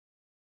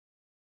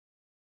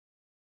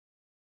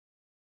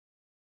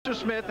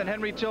Smith and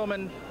Henry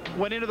Tillman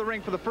went into the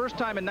ring for the first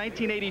time in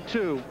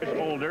 1982.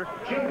 Older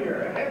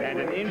and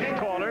an inch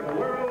taller.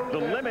 The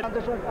limit.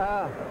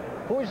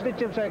 Who is the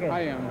team second?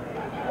 I am.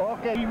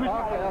 Okay.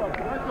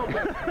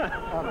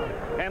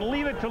 And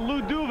leave it to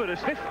Lou Duva,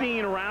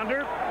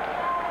 15-rounder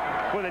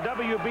for the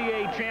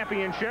WBA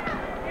championship.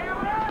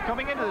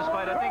 Coming into this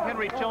fight, I think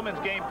Henry Tillman's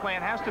game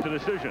plan has to The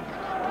decision.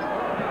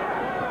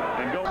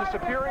 And go a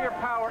superior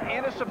power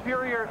and a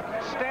superior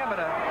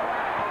stamina.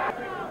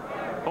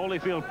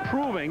 Holyfield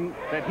proving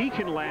that he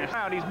can last.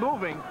 He's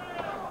moving,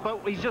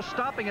 but he's just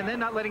stopping and then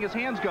not letting his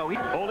hands go.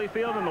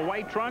 Holyfield in the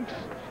white trunks,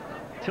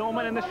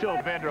 Tillman in the silver.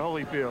 Evander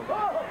Holyfield.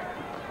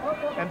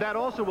 And that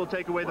also will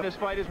take away this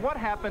fight is what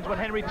happens when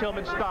Henry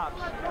Tillman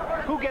stops.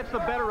 Who gets the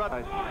better of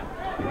it?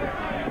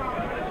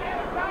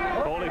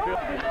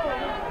 Holyfield.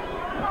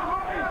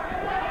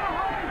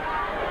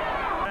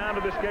 Down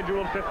to the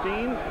scheduled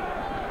 15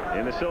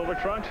 in the silver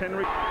trunks.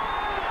 Henry.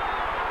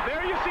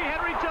 There you see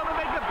Henry Tillman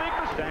make the big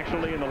mistake.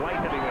 Actually in the light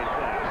heavyweight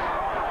class.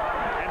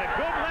 And a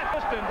good left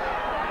distance.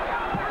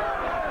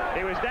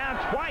 He was down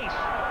twice.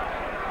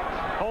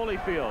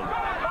 Holyfield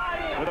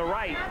with a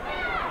right.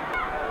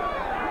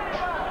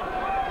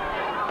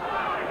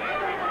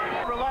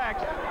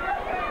 Relaxed.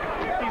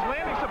 He's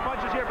landing some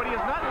punches here, but he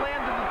has not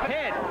landed the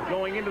Head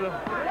going into the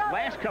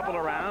last couple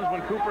of rounds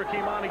when Cooper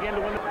came on again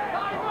to win.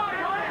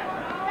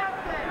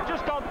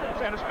 Just don't,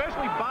 and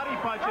especially body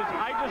punches,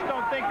 I just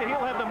don't think that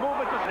he'll have the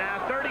movement to...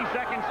 Now 30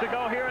 seconds to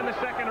go here in the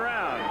second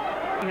round.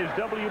 His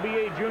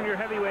WBA Junior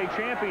Heavyweight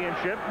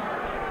Championship.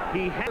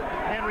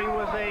 Henry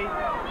was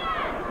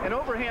an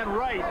overhand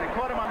right that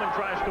caught him on and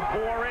tries to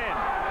bore in.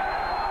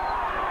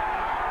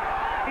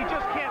 He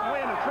just can't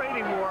win a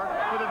trading war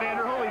with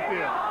Evander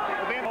Holyfield.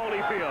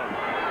 Holyfield.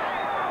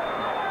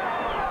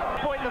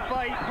 Point in the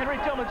fight, Henry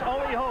Tillman's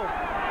only hope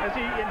as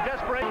he in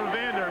desperation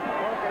Evander.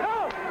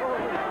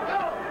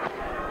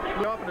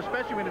 Often,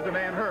 especially when it's a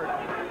man hurt,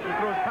 he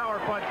throws power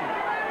punches.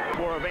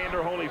 For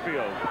Evander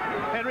Holyfield.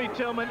 Henry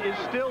Tillman is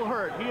still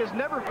hurt. He has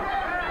never...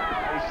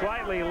 He's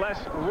slightly less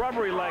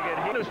rubbery-legged.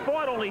 He has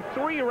fought only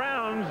 3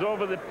 rounds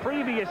over the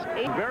previous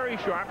 8. Very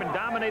sharp and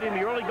dominating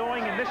the early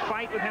going in this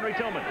fight with Henry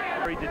Tillman.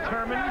 Very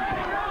determined.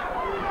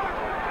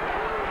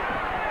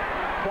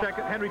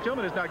 Henry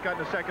Tillman has not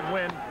gotten a second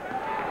win,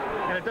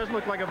 and it doesn't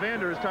look like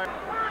Evander is tired.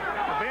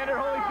 Evander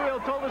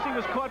Holyfield told us he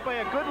was caught by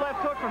a good left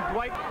hook from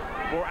Dwight.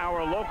 For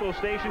our local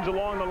stations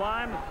along the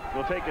line,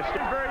 we'll take a step.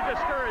 He's very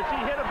discouraged.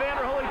 He hit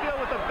Evander Holyfield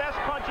with the best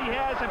punch he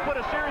has and put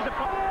a series of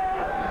punches.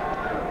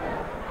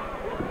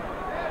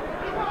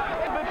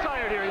 He's been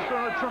tired here. He's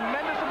thrown a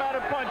tremendous amount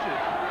of punches.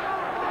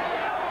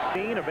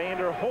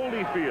 Evander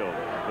Holyfield,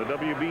 the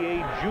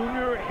WBA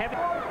Junior Heavy.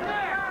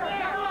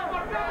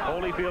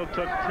 Holyfield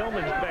took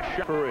Tillman's best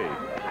shot.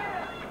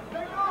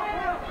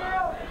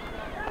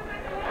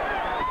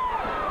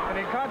 And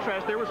in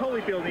contrast, there was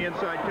Holyfield on the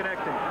inside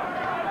connecting.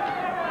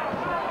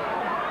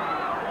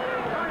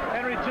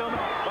 Henry Tillman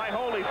by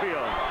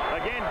Holyfield.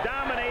 Again,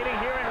 dominating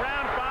here in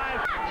round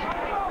 5.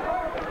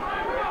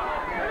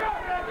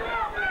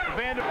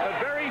 Evander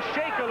very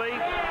shakily.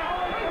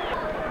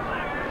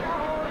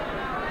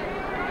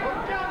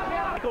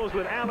 Goes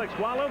with Alex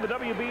Wallow, the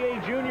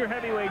WBA Junior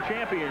Heavyweight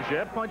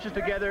Championship. Punches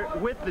together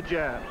with the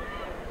jab.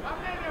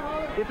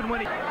 If and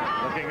when he...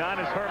 Looking on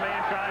as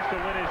Herman tries to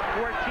win his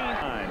 14th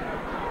time.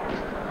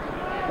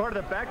 Part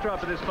of the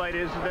backdrop of this fight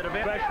is that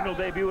Evander... Professional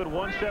debut at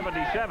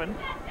 177.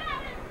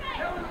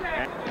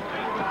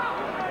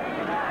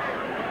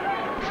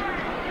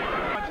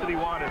 Punch that he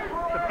wanted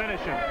to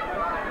finish him.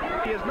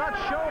 He has not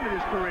shown in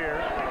his career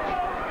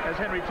as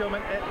Henry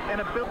Tillman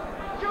an ability.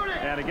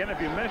 And again,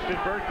 if you missed it,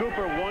 Bert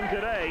Cooper won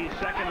today,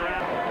 second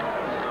round.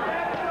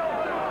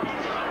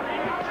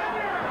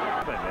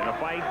 In a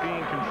fight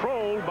being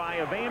controlled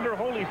by Evander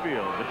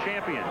Holyfield, the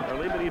champion.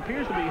 But he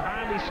appears to be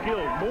highly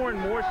skilled, more and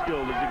more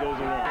skilled as he goes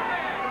along.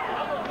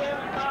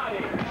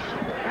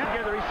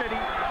 Together, he said he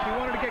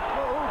wanted to get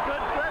close. Oh,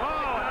 good.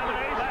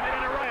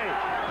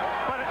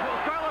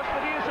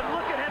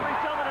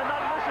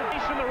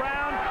 In the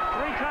round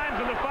 3 times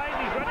in the fight,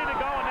 he's ready to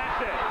go, and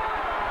that's it.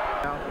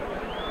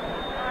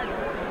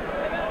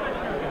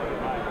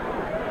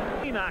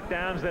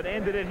 Knockdowns that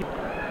ended it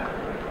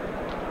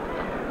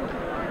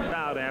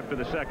out after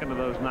the second of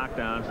those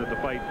knockdowns that the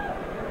fight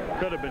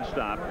could have been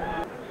stopped.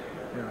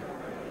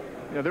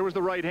 Yeah, there was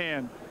the right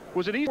hand.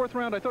 Was it easy? 4th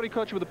round? I thought he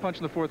caught you with a punch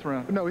in the 4th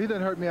round. No, he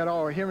didn't hurt me at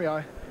all. Henry,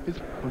 his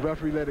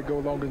referee let it go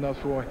long enough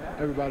for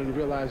everybody to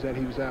realize that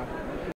he was out.